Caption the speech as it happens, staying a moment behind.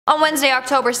On Wednesday,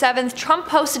 October 7th, Trump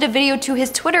posted a video to his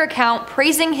Twitter account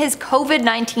praising his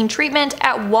COVID-19 treatment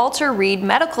at Walter Reed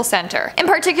Medical Center. In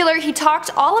particular, he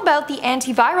talked all about the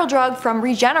antiviral drug from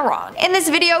Regeneron. In this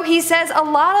video, he says a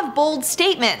lot of bold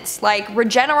statements, like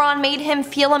Regeneron made him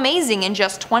feel amazing in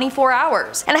just 24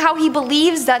 hours, and how he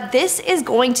believes that this is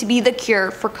going to be the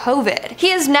cure for COVID.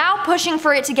 He is now pushing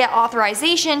for it to get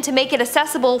authorization to make it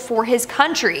accessible for his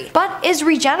country. But is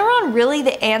Regeneron really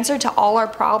the answer to all our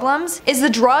problems? Is the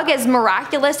drug as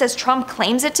miraculous as Trump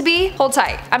claims it to be? Hold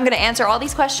tight, I'm gonna answer all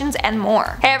these questions and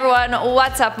more. Hey everyone,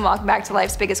 what's up and welcome back to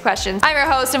Life's Biggest Questions. I'm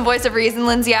your host and voice of reason,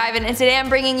 Lindsay Ivan, and today I'm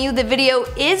bringing you the video,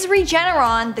 Is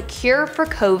Regeneron the cure for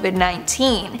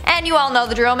COVID-19? And you all know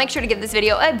the drill, make sure to give this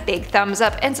video a big thumbs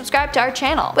up and subscribe to our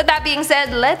channel. With that being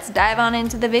said, let's dive on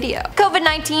into the video.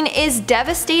 COVID-19 is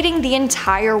devastating the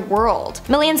entire world.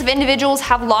 Millions of individuals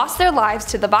have lost their lives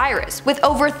to the virus, with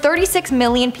over 36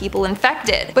 million people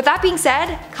infected. With that being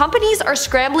said, companies are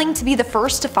scrambling to be the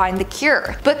first to find the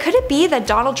cure. But could it be that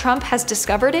Donald Trump has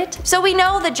discovered it? So we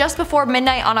know that just before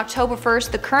midnight on October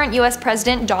 1st, the current US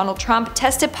President Donald Trump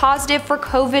tested positive for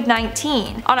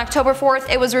COVID-19. On October 4th,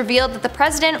 it was revealed that the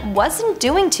president wasn't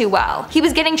doing too well. He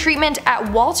was getting treatment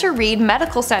at Walter Reed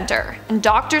Medical Center, and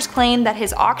doctors claimed that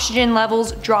his oxygen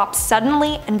levels dropped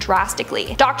suddenly and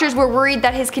drastically. Doctors were worried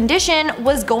that his condition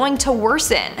was going to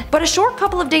worsen. But a short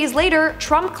couple of days later,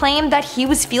 Trump claimed that he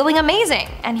was feeling amazing,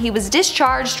 and he was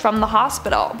discharged from the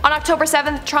hospital. On October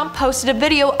 7th, Trump posted a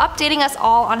video updating us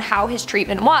all on how his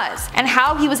treatment was, and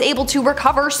how he was able to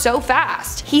recover so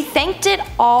fast. He thanked it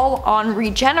all on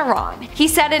Regeneron. He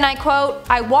said, and I quote,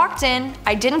 "I walked in,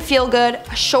 I didn't feel good,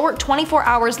 a short 24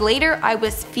 hours later I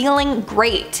was feeling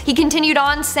great." He continued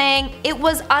on saying, "It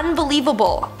was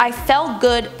unbelievable, I felt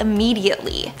good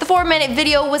immediately." The 4-minute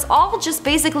video was all just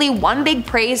basically one big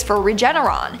praise for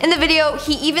Regeneron. In the video,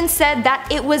 he even said that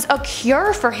it was a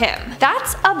cure for him.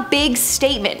 That's a big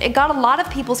statement. It got a lot of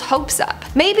people's hopes up.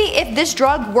 Maybe if this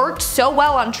drug worked so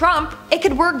well on Trump, it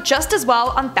could work just as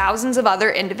well on thousands of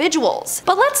other individuals.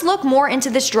 But let's look more into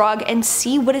this drug and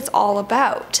see what it's all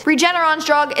about. Regeneron's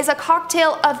drug is a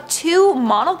cocktail of 2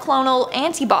 monoclonal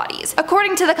antibodies.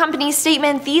 According to the company's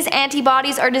statement, these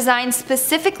antibodies are designed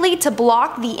specifically to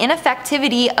block the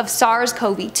ineffectivity of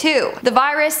SARS-CoV-2, the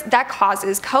virus that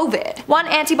causes COVID. One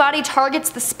antibody targets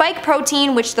the spike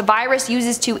protein which the virus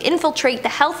uses to infiltrate the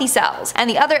healthy cells, and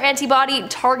the other antibody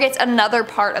targets another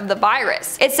part of the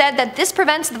virus. It said that this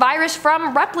prevents the virus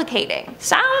from replicating.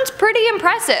 Sounds pretty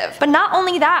impressive. But not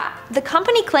only that, the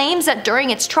company claims that during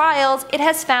its trials, it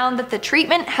has found that the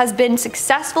treatment has been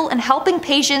successful in helping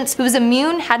patients whose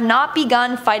immune had not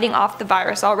begun fighting off the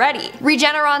virus already.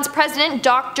 Regeneron's president,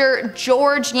 Dr.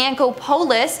 George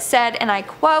Yancopoulos, said, and I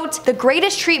quote, "The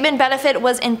greatest treatment benefit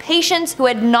was in patients who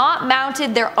had not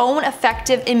mounted their own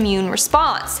effective immune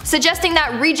response," suggesting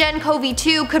that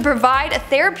Regencov-2 could provide a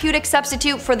therapeutic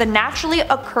substitute for the naturally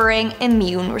occurring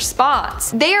immune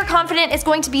response. They are confident it's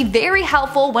going to be very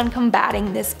helpful when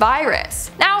combating this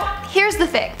virus. Now, here's the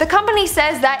thing. The company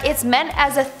says that it's meant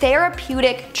as a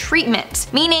therapeutic treatment,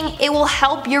 meaning it will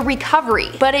help your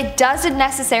recovery, but it doesn't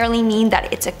necessarily mean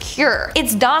that it's a cure.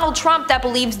 It's Donald Trump that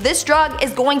believes this drug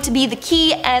is going to be the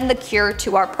key and the cure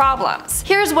to our problems.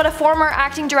 Here's what a former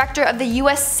acting director of the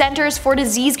US Centers for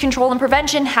Disease Control and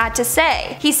Prevention had to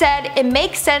say. He said, "It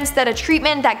makes sense that a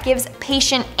treatment that gives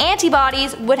patient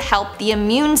antibodies would help the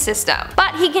immune system."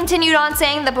 But he continued on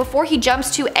saying that before he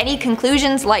jumps to any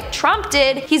conclusions like Trump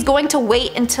did, he's going to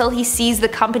wait until he sees the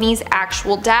company's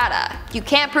actual data. You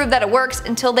can't prove that it works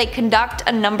until they conduct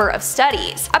a number of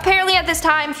studies. Apparently at this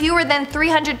time, fewer than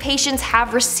 300 patients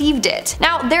have received it.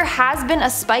 Now, there has been a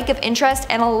spike of interest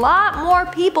and a lot more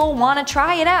people want to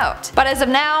try it out. But as of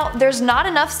now, there's not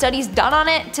enough studies done on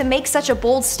it to make such a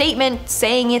bold statement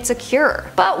saying it's a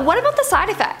cure. But what about the side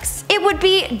effects? It would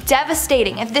be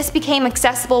devastating if this became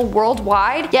accessible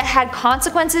worldwide, yet had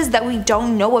consequences that we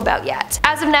don't know about yet.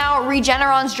 As of now,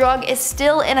 Regeneron's drug is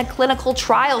still in a clinical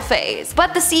trial phase,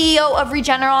 but the CEO of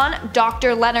Regeneron,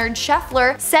 Dr. Leonard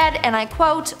Scheffler, said, and I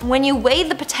quote, "When you weigh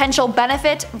the potential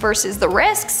benefit versus the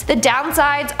risks, the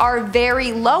downsides are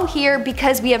very low here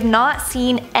because we have not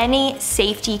seen any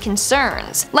safety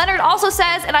concerns." Leonard also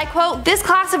says, and I quote, "This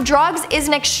class of drugs is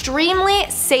an extremely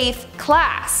safe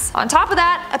class." On top of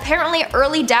that, apparently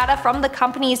early data from the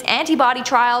company's antibody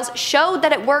trials showed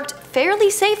that it worked fairly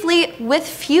safely with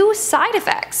few side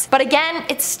effects. But again,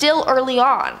 it's still early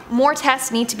on. More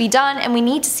tests need to be done, and we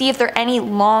need to see if there are any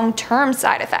long-term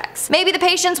side effects. Maybe the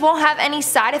patients won't have any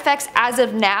side effects as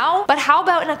of now, but how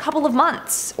about in a couple of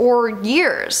months or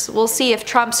years? We'll see if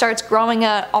Trump starts growing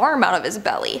an arm out of his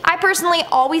belly. I personally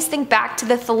always think back to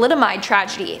the thalidomide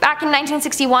tragedy. Back in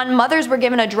 1961, mothers were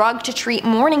given a drug to treat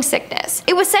morning sickness.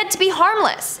 It was said to be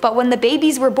harmless, but when the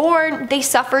babies were born, they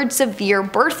suffered severe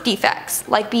birth defects,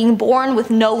 like being born with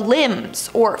no limbs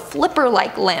or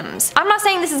flipper-like limbs. I'm not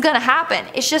saying this is gonna happen,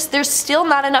 it's just there's still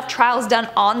not enough trials done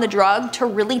on the drug to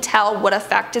really tell what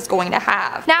effect it's going to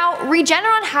have. Now,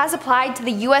 Regeneron has applied to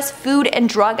the US Food and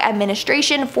Drug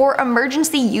Administration for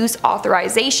emergency use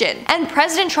authorization, and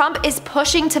President Trump is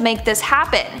pushing to make this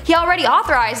happen. He already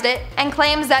authorized it and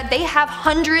claims that they have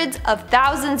hundreds of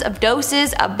thousands of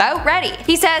doses about ready.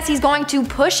 He says he's going to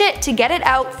push it to get it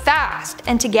out fast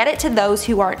and to get it to those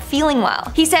who aren't feeling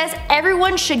well. He says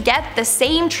everyone should get the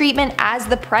same treatment as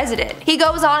the president. He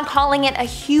goes on calling it a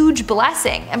huge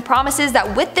blessing and promises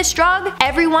that with this drug,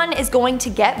 everyone is going to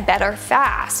get better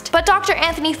fast. But Dr.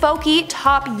 Anthony Fauci,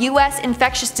 top US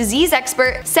infectious disease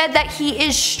expert, said that he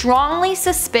is strongly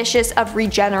suspicious of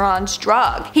Regeneron's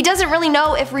drug. He doesn't really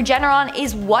know if Regeneron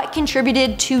is what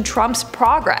contributed to Trump's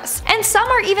progress, and some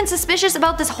are even suspicious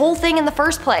about this whole thing in the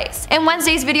first place. In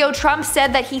Wednesday's video, Trump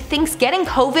said that he thinks getting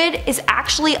COVID is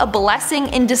actually a blessing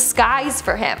in disguise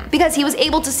for him, because he was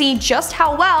able to see just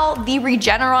how well the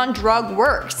Regeneron drug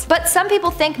works. But some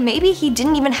people think maybe he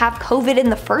didn't even have COVID in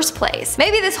the first place.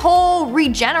 Maybe this whole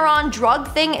Regeneron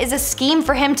drug thing is a scheme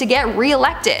for him to get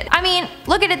re-elected. I mean,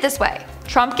 look at it this way.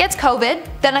 Trump gets COVID,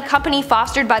 then a company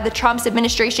fostered by the Trump's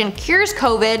administration cures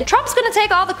COVID, Trump's gonna take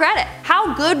all the credit.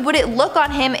 How good would it look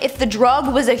on him if the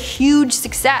drug was a huge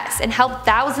success and helped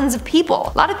thousands of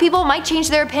people? A lot of people might change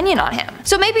their opinion on him.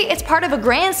 So maybe it's part of a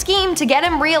grand scheme to get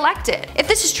him re-elected. If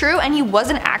this is true and he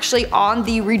wasn't actually on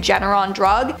the Regeneron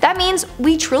drug, that means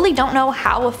we truly don't know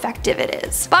how effective it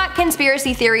is. But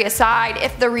conspiracy theory aside,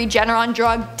 if the Regeneron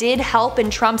drug did help in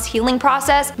Trump's healing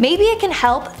process, maybe it can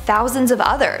help thousands of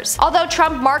others. Although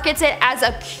Trump markets it as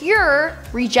a cure,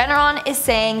 Regeneron is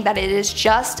saying that it is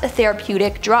just a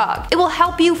therapeutic drug. It will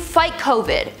help you fight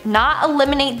COVID, not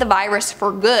eliminate the virus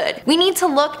for good. We need to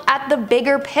look at the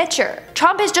bigger picture.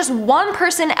 Trump is just one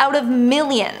person out of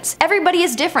millions. Everybody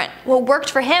is different. What worked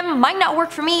for him might not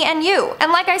work for me and you.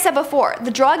 And like I said before,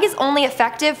 the drug is only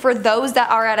effective for those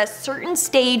that are at a certain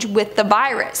stage with the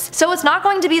virus. So it's not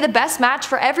going to be the best match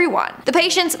for everyone. The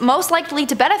patients most likely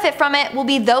to benefit from it will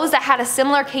be those that had a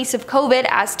similar case of COVID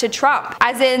as to Trump,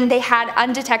 as in they had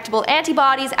undetectable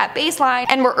antibodies at baseline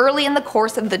and were early in the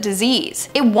course of the disease.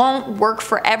 It won't work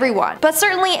for everyone, but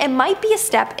certainly it might be a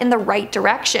step in the right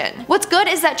direction. What's good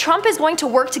is that Trump is going to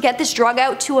work to get this drug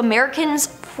out to Americans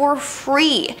for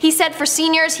free. He said for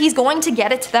seniors he's going to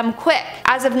get it to them quick.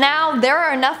 As of now, there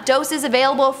are enough doses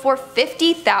available for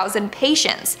 50,000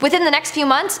 patients. Within the next few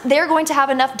months, they're going to have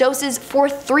enough doses for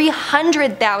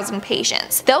 300,000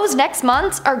 patients. Those next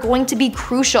months are going to be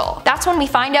crucial. That's when we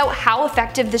find out how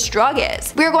effective this drug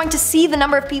is. We are going to see the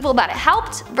number of people that it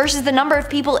helped versus the number of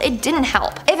people it didn't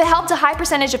help. If it helped a high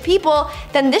percentage of people,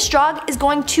 then this drug is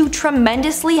going to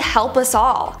tremendously help us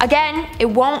all. Again, it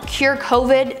won't cure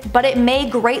COVID, but it may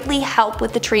greatly help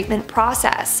with the treatment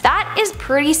process. That is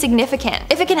pretty significant.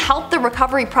 If it can help the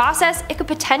recovery process, it could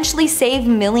potentially save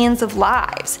millions of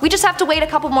lives. We just have to wait a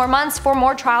couple more months for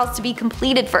more trials to be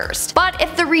completed first. But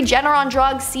if the Regeneron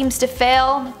drug seems to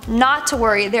fail, not to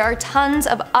worry, there are tons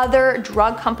of other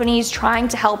drug companies trying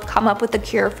to help come up with a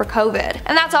cure for COVID.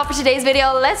 And that's all for today's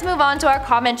video. Let's move on to our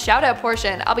comment shoutout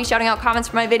portion. I'll be shouting out comments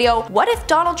for my video, "What if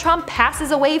Donald Trump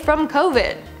passes away from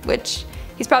COVID?" Which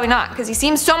he's probably not, because he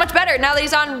seems so much better now that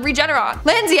he's on Regeneron.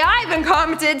 Lindsay Ivan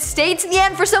commented, "Stay to the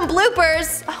end for some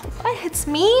bloopers." Oh, what? It's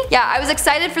me? Yeah, I was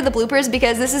excited for the bloopers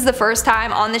because this is the first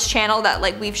time on this channel that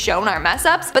we've shown our mess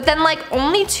ups, but then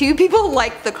only 2 people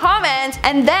liked the comment,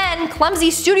 and then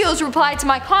Clumsy Studios replied to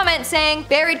my comment saying,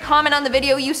 "Buried comment on the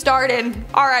video you starred in.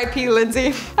 RIP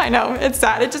Lindsay." I know, it's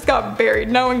sad, it just got buried.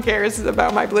 No one cares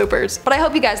about my bloopers. But I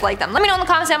hope you guys like them. Let me know in the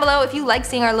comments down below if you like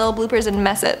seeing our little bloopers and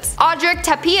mess ups. Audric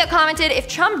Tapia commented, "If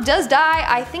Trump does die,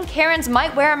 I think Karens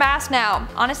might wear a mask now.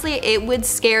 Honestly, it would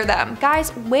scare them.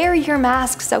 Guys, wear your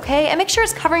masks, okay? And make sure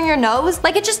it's covering your nose.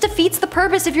 It just defeats the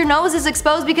purpose if your nose is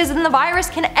exposed, because then the virus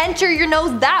can enter your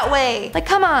nose that way.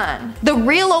 Come on." The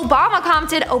Real Obama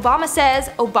commented, "Obama says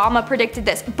Obama predicted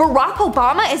this." Barack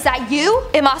Obama, is that you?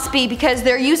 It must be, because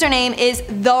their username is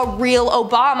The Real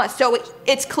Obama, so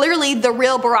it's clearly the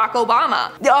real Barack Obama.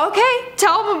 Okay,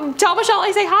 tell Michelle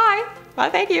I say hi.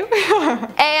 Thank you.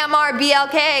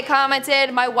 AMRBLK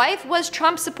commented, my wife was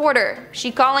Trump supporter.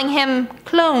 She calling him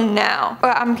clone now.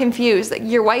 I'm confused.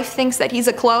 Your wife thinks that he's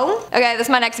a clone? Okay, this is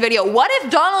my next video. What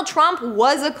if Donald Trump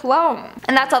was a clone?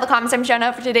 And that's all the comments I'm shouting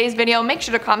out for today's video. Make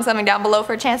sure to comment something down below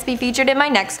for a chance to be featured in my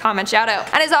next comment shout out.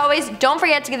 And as always, don't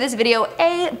forget to give this video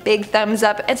a big thumbs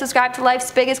up and subscribe to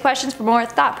Life's Biggest Questions for more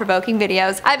thought-provoking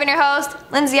videos. I've been your host,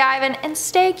 Lindsay Ivan, and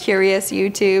stay curious,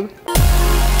 YouTube.